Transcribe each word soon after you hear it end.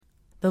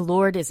The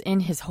Lord is in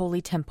his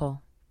holy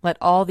temple. Let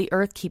all the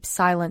earth keep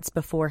silence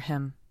before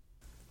him.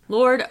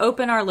 Lord,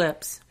 open our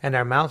lips, and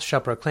our mouth shall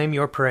proclaim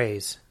your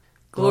praise.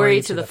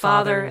 Glory to the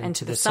Father, and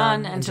to the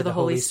Son, and to the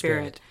Holy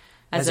Spirit,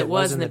 as it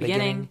was in the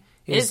beginning,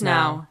 is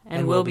now,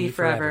 and will be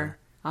forever.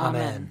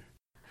 Amen.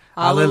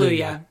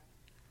 Alleluia.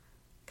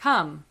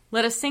 Come,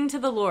 let us sing to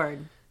the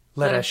Lord.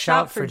 Let us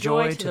shout for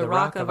joy to the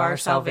rock of our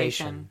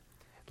salvation.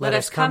 Let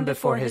us come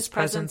before his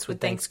presence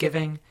with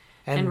thanksgiving,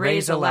 and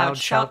raise a loud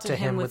shout to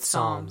him with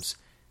psalms.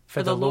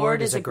 For the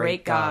Lord is a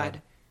great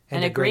God,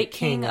 and a great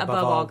King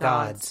above all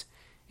gods.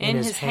 In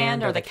his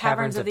hand are the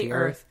caverns of the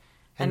earth,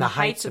 and the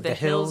heights of the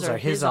hills are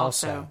his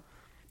also.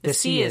 The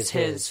sea is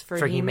his,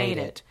 for he made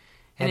it,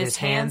 and his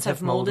hands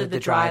have molded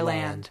the dry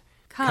land.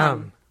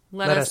 Come,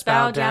 let us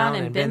bow down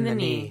and bend the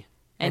knee,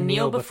 and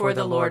kneel before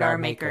the Lord our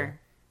Maker.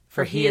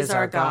 For he is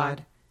our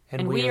God,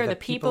 and we are the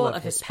people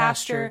of his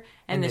pasture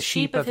and the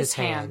sheep of his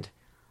hand.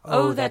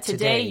 Oh, that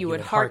today you would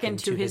hearken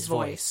to his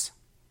voice.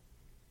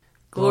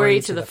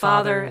 Glory to the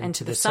Father, and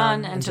to the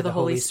Son, and to the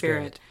Holy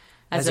Spirit,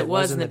 as it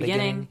was in the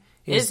beginning,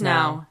 is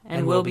now,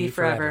 and will be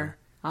forever.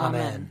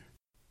 Amen.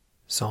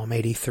 Psalm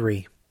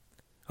 83.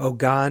 O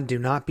God, do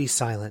not be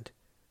silent.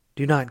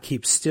 Do not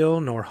keep still,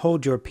 nor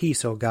hold your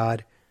peace, O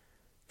God,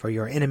 for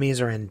your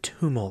enemies are in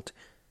tumult,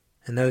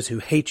 and those who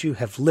hate you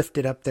have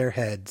lifted up their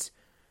heads.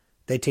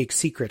 They take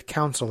secret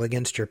counsel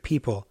against your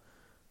people,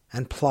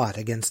 and plot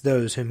against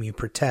those whom you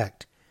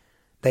protect.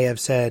 They have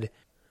said,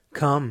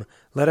 Come,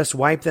 let us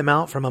wipe them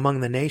out from among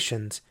the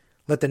nations.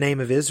 Let the name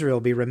of Israel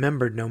be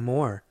remembered no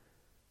more.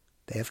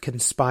 They have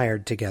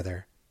conspired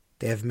together.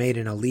 They have made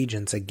an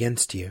allegiance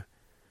against you.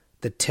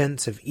 The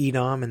tents of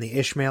Edom and the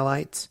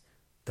Ishmaelites,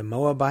 the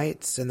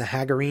Moabites and the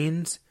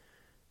Hagarenes,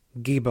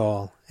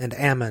 Gebal and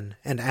Ammon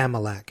and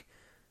Amalek,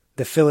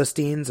 the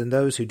Philistines and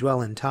those who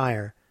dwell in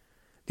Tyre.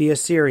 The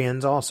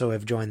Assyrians also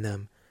have joined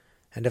them,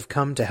 and have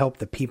come to help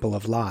the people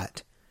of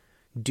Lot.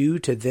 Do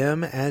to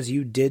them as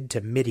you did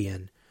to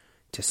Midian,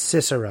 to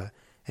Sisera,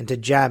 and to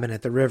Jabin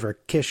at the river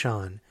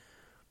Kishon.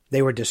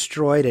 They were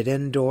destroyed at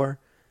Endor.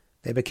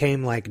 They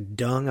became like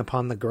dung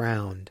upon the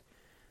ground.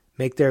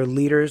 Make their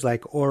leaders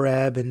like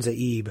Oreb and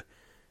Zeeb,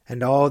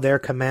 and all their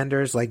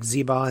commanders like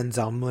Zebah and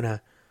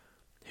Zalmunna,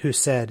 who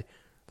said,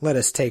 Let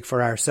us take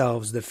for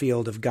ourselves the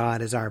field of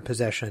God as our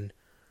possession.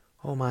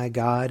 O my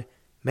God,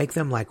 make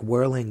them like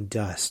whirling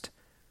dust,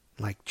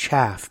 like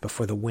chaff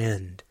before the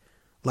wind,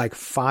 like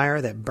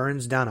fire that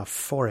burns down a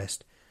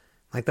forest,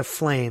 like the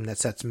flame that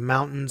sets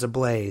mountains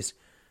ablaze.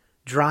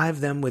 Drive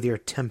them with your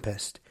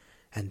tempest,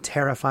 and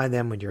terrify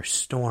them with your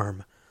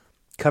storm.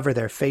 Cover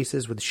their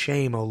faces with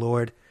shame, O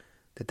Lord,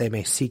 that they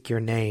may seek your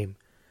name.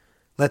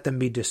 Let them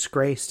be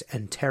disgraced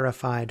and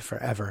terrified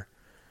forever.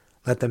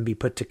 Let them be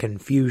put to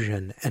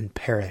confusion and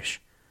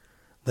perish.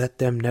 Let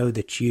them know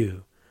that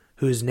you,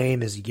 whose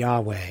name is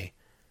Yahweh,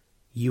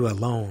 you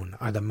alone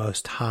are the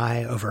most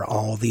high over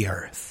all the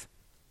earth.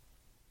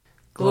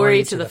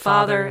 Glory to the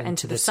Father, and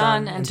to the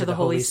Son, and to the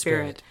Holy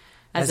Spirit,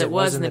 as it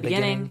was in the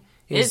beginning,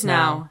 is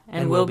now,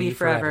 and will be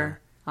forever.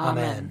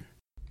 Amen.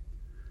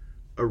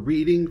 A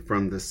reading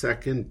from the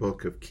second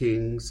book of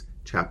Kings,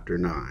 chapter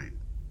 9.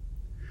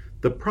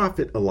 The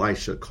prophet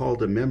Elisha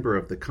called a member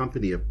of the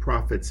company of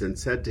prophets and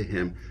said to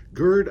him,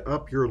 Gird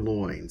up your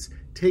loins,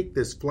 take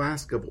this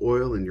flask of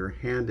oil in your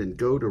hand, and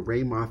go to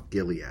Ramoth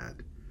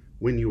Gilead.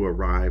 When you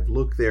arrive,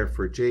 look there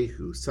for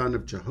Jehu, son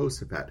of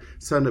Jehoshaphat,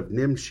 son of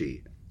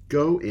Nimshi.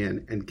 Go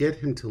in and get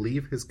him to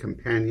leave his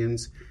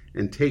companions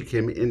and take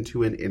him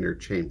into an inner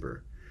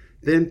chamber.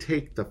 Then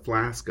take the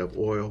flask of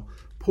oil,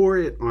 pour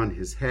it on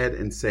his head,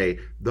 and say,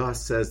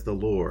 Thus says the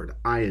Lord,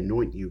 I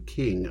anoint you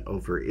king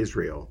over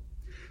Israel.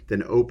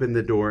 Then open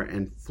the door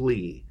and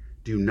flee.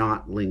 Do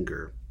not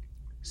linger.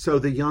 So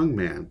the young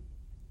man,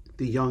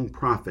 the young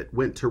prophet,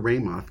 went to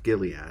Ramoth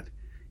Gilead.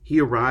 He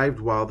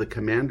arrived while the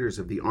commanders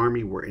of the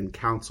army were in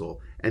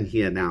council, and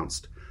he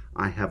announced,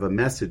 I have a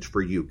message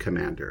for you,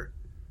 commander.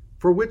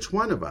 For which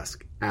one of us?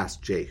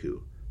 Asked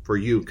Jehu. For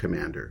you,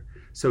 commander.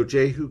 So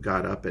Jehu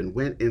got up and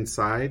went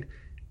inside.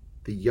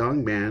 The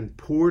young man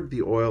poured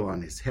the oil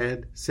on his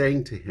head,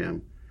 saying to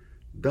him,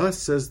 Thus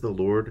says the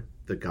Lord,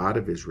 the God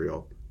of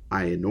Israel,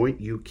 I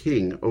anoint you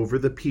king over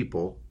the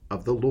people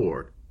of the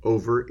Lord,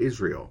 over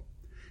Israel.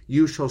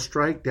 You shall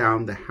strike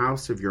down the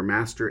house of your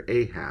master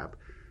Ahab,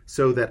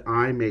 so that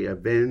I may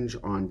avenge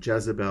on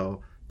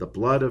Jezebel the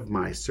blood of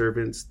my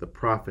servants, the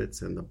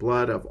prophets, and the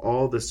blood of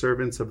all the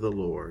servants of the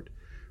Lord.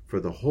 For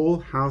the whole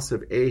house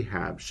of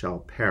Ahab shall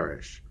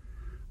perish.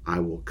 I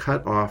will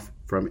cut off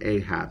from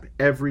Ahab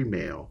every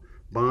male,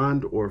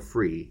 bond or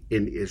free,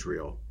 in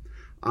Israel.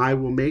 I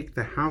will make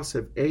the house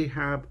of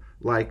Ahab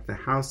like the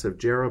house of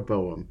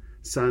Jeroboam,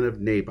 son of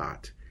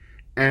Nebat,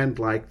 and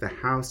like the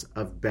house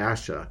of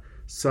Baasha,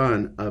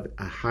 son of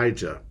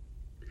Ahijah.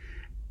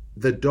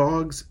 The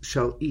dogs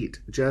shall eat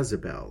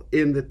Jezebel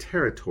in the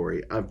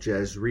territory of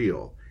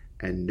Jezreel,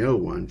 and no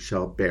one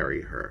shall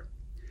bury her.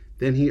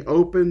 Then he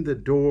opened the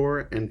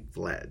door and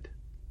fled.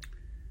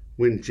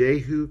 When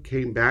Jehu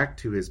came back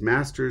to his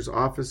master's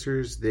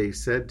officers, they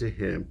said to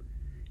him,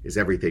 Is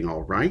everything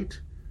all right?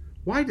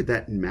 "Why did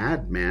that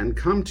madman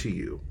come to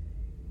you?"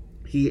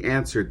 He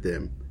answered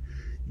them,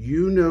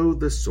 "You know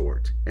the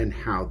sort and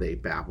how they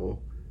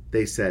babble."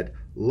 They said,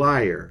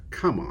 "Liar,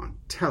 come on,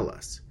 tell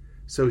us."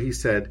 So he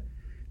said,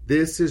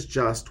 "This is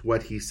just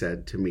what he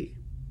said to me.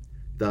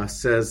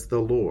 Thus says the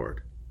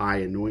Lord, I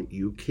anoint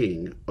you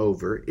king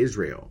over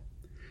Israel."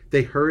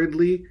 Then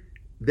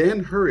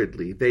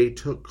hurriedly they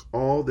took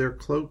all their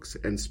cloaks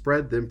and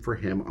spread them for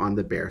him on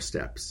the bare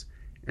steps.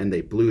 And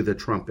they blew the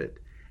trumpet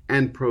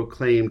and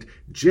proclaimed,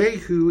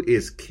 "Jehu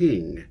is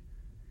king."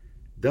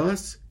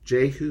 Thus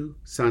Jehu,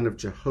 son of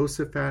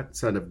Jehoshaphat,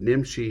 son of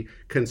Nimshi,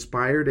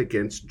 conspired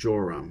against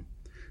Joram.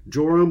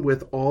 Joram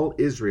with all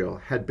Israel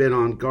had been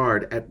on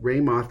guard at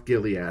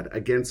Ramoth-Gilead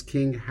against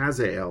King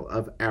Hazael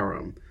of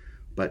Aram.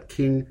 But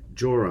King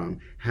Joram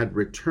had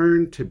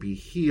returned to be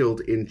healed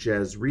in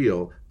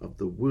Jezreel of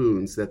the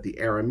wounds that the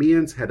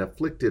Arameans had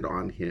afflicted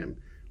on him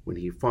when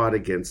he fought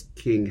against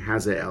King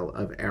Hazael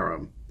of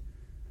Aram.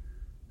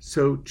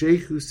 So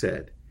Jehu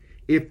said,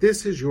 "If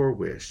this is your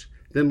wish,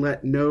 then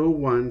let no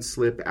one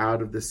slip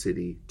out of the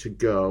city to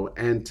go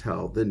and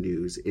tell the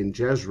news in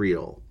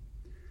Jezreel."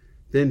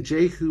 Then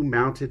Jehu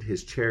mounted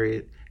his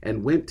chariot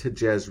and went to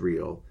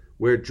Jezreel,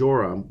 where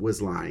Joram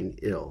was lying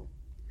ill.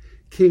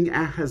 King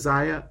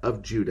Ahaziah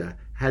of Judah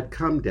had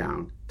come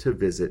down to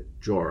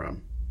visit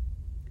Joram.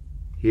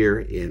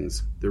 Here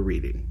ends the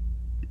reading.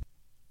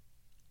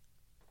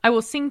 I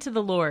will sing to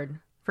the Lord,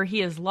 for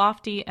he is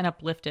lofty and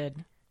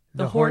uplifted.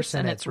 The horse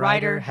and its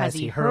rider has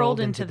he hurled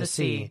into the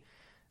sea.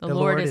 The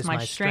Lord is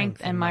my strength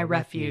and my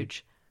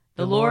refuge.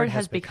 The Lord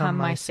has become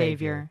my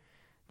Savior.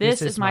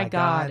 This is my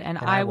God, and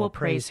I will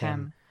praise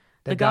him,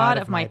 the God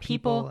of my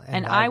people,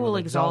 and I will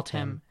exalt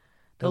him.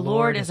 The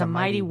Lord is a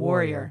mighty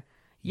warrior.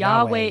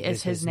 Yahweh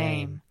is his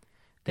name.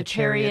 The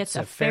chariots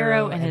of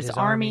Pharaoh and his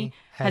army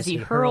has he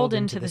hurled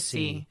into the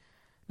sea.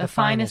 The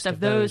finest of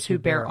those who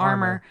bear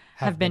armor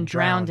have been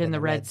drowned in the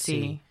Red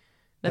Sea.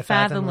 The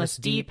fathomless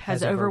deep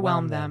has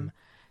overwhelmed them.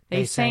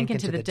 They sank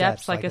into the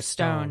depths like a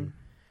stone.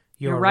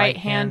 Your right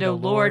hand, O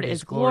Lord,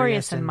 is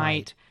glorious in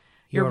might.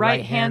 Your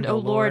right hand, O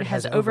Lord,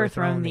 has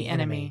overthrown the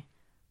enemy.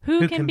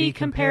 Who can be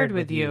compared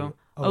with you,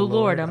 O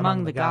Lord,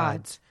 among the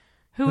gods?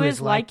 Who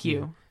is like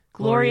you,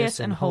 glorious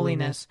in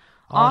holiness,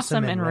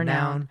 awesome in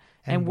renown,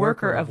 and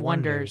worker of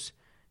wonders?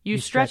 You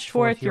stretched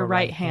forth your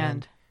right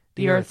hand.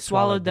 The earth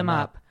swallowed them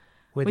up.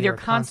 With your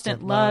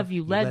constant love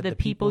you led the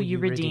people you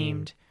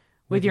redeemed.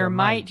 With your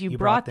might you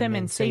brought them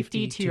in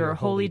safety to your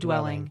holy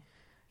dwelling.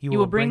 You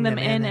will bring them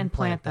in and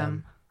plant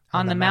them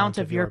on the mount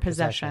of your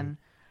possession,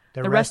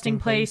 the resting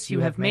place you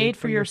have made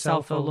for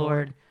yourself, O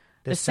Lord,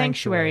 the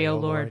sanctuary, O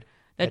Lord,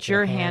 that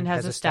your hand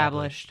has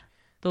established.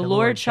 The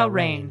Lord shall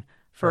reign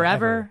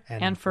forever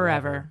and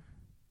forever.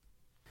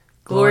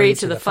 Glory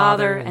to the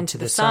Father, and to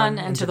the Son,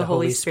 and to the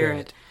Holy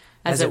Spirit,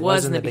 as it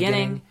was in the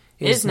beginning,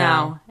 is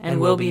now,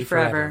 and will be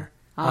forever.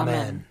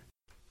 Amen.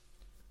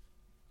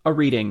 A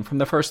reading from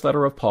the first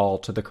letter of Paul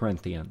to the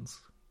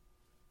Corinthians.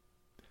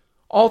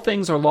 All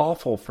things are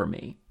lawful for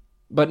me,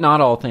 but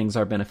not all things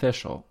are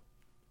beneficial.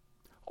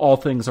 All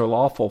things are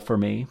lawful for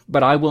me,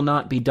 but I will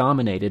not be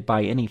dominated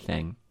by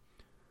anything.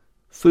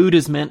 Food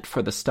is meant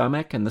for the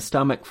stomach, and the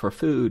stomach for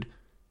food,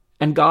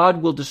 and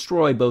God will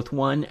destroy both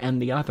one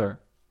and the other.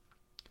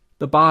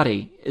 The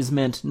body is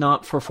meant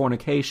not for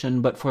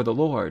fornication, but for the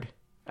Lord,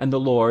 and the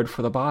Lord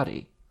for the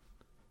body.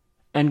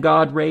 And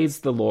God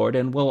raised the Lord,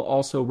 and will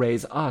also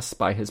raise us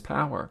by his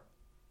power.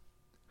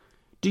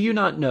 Do you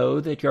not know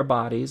that your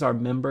bodies are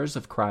members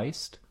of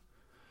Christ?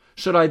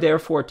 Should I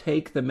therefore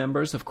take the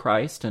members of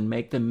Christ and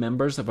make them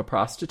members of a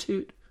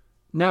prostitute?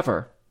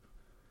 Never.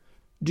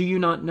 Do you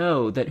not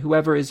know that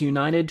whoever is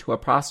united to a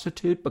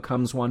prostitute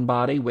becomes one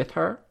body with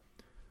her?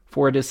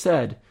 For it is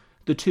said,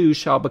 the two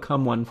shall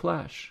become one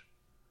flesh.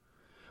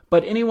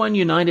 But anyone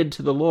united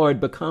to the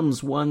Lord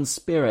becomes one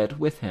spirit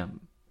with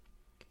him.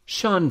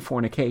 Shun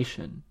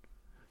fornication.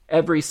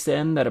 Every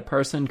sin that a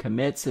person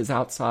commits is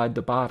outside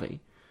the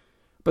body,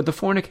 but the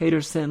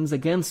fornicator sins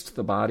against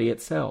the body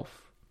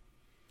itself.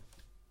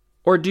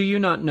 Or do you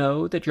not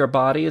know that your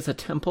body is a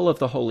temple of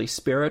the Holy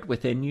Spirit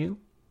within you,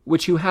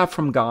 which you have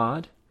from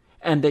God,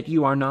 and that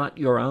you are not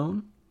your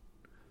own?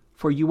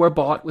 For you were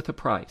bought with a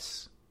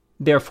price.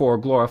 Therefore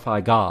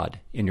glorify God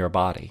in your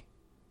body.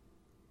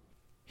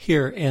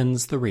 Here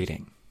ends the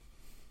reading.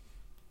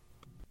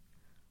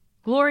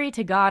 Glory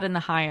to God in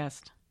the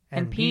highest,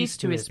 and peace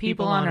to his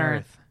people on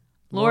earth.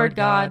 Lord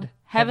God,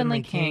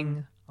 heavenly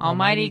King,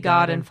 almighty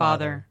God and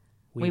Father,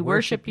 we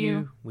worship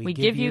you, we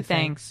give you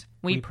thanks,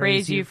 we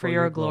praise you for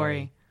your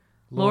glory.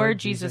 Lord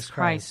Jesus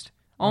Christ,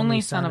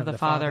 only Son of the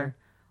Father,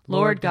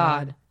 Lord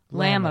God,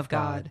 Lamb of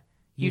God,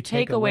 you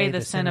take away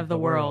the sin of the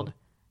world.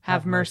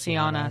 Have mercy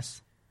on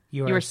us.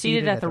 You are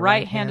seated at the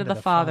right hand of the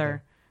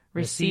Father.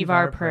 Receive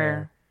our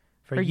prayer.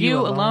 For you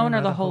alone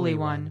are the Holy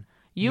One.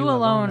 You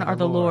alone are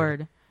the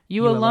Lord.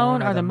 You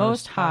alone are the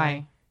Most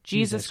High,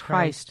 Jesus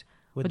Christ,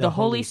 with the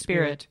Holy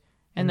Spirit,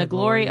 and the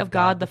glory of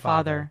God the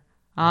Father.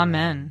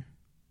 Amen.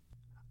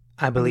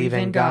 I believe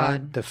in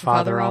God, the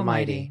Father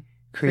Almighty,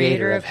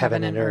 creator of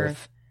heaven and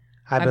earth.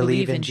 I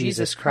believe in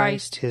Jesus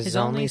Christ, his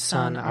only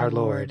Son, our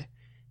Lord.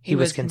 He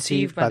was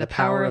conceived by the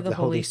power of the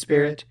Holy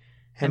Spirit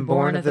and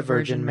born of the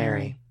Virgin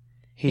Mary.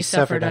 He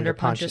suffered under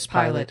Pontius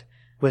Pilate,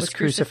 was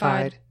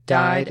crucified,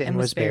 died, and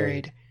was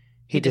buried.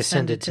 He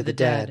descended to the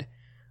dead.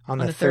 On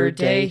the third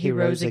day he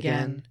rose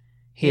again.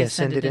 He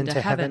ascended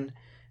into heaven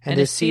and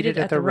is seated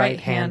at the right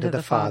hand of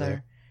the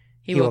Father.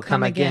 He will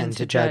come again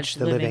to judge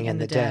the living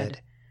and the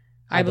dead.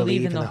 I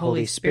believe in the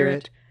Holy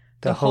Spirit,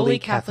 the Holy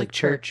Catholic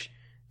Church,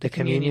 the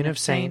communion of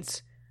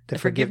saints, the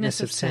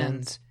forgiveness of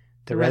sins,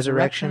 the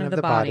resurrection of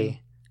the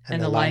body,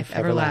 and the life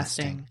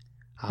everlasting.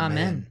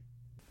 Amen.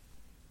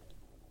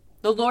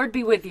 The Lord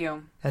be with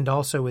you. And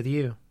also with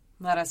you.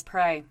 Let us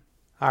pray.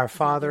 Our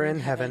Father in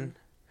heaven,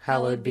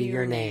 hallowed be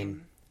your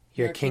name.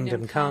 Your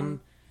kingdom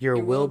come, your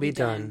will be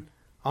done,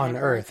 on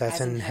earth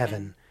as in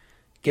heaven.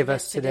 Give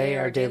us today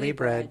our daily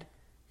bread.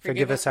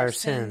 Forgive us our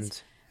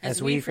sins,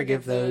 as we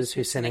forgive those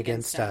who sin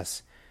against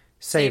us.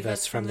 Save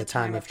us from the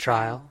time of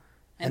trial,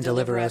 and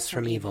deliver us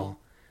from evil.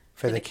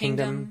 For the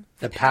kingdom,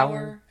 the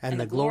power, and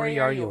the glory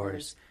are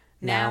yours,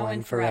 now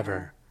and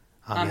forever.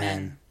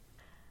 Amen.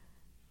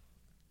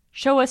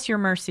 Show us your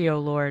mercy, O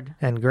Lord.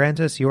 And grant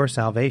us your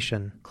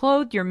salvation.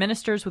 Clothe your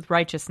ministers with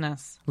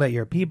righteousness. Let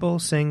your people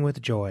sing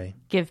with joy.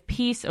 Give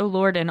peace, O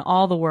Lord, in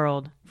all the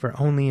world. For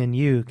only in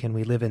you can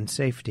we live in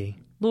safety.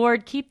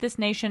 Lord, keep this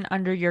nation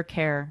under your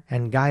care.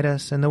 And guide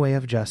us in the way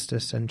of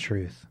justice and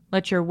truth.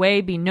 Let your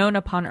way be known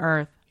upon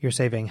earth. Your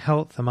saving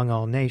health among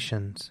all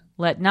nations.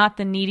 Let not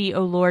the needy,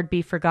 O Lord,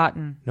 be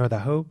forgotten. Nor the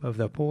hope of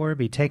the poor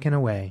be taken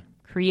away.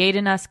 Create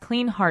in us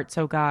clean hearts,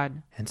 O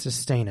God. And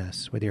sustain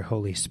us with your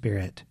Holy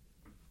Spirit.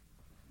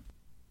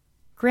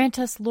 Grant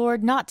us,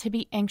 Lord, not to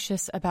be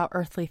anxious about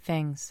earthly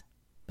things,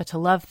 but to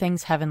love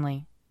things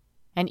heavenly.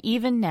 And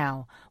even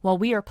now, while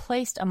we are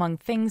placed among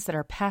things that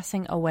are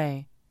passing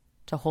away,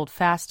 to hold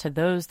fast to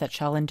those that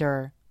shall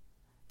endure.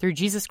 Through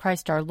Jesus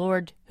Christ our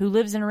Lord, who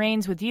lives and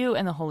reigns with you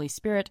and the Holy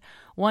Spirit,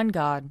 one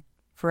God,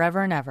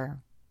 forever and ever.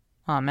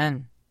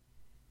 Amen.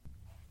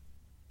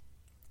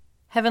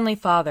 Heavenly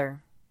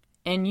Father,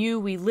 in you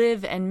we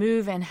live and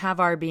move and have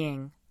our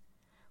being.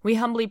 We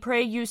humbly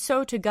pray you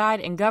so to guide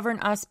and govern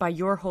us by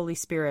your Holy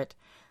Spirit,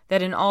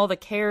 that in all the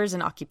cares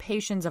and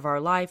occupations of our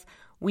life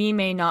we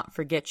may not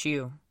forget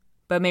you,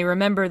 but may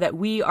remember that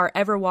we are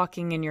ever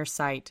walking in your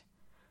sight.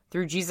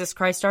 Through Jesus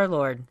Christ our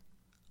Lord.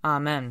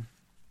 Amen.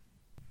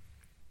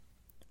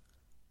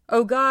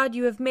 O God,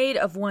 you have made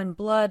of one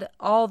blood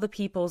all the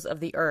peoples of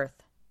the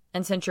earth,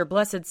 and sent your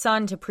blessed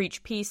Son to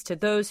preach peace to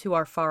those who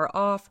are far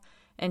off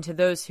and to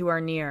those who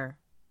are near.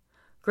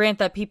 Grant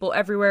that people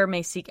everywhere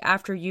may seek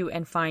after you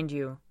and find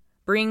you.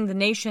 Bring the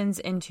nations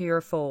into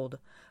your fold.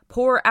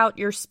 Pour out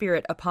your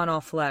Spirit upon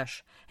all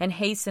flesh, and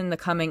hasten the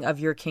coming of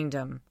your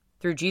kingdom.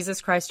 Through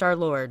Jesus Christ our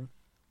Lord.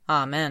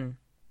 Amen.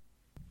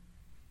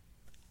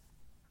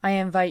 I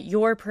invite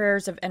your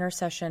prayers of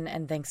intercession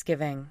and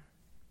thanksgiving.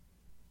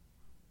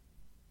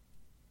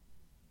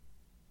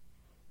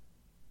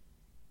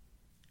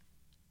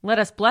 Let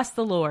us bless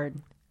the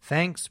Lord.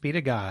 Thanks be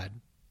to God.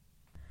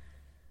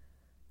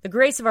 The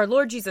grace of our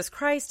Lord Jesus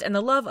Christ, and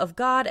the love of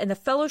God, and the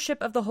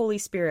fellowship of the Holy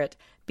Spirit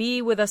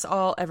be with us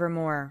all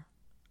evermore.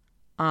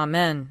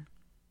 Amen.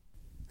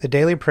 The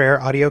Daily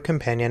Prayer audio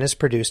companion is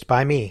produced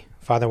by me,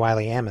 Father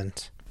Wiley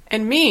Ammons.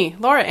 And me,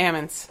 Laura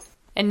Ammons.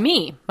 And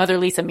me, Mother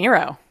Lisa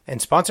Miro.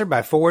 And sponsored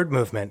by Forward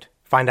Movement.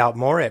 Find out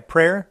more at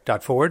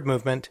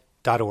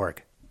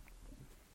prayer.forwardmovement.org.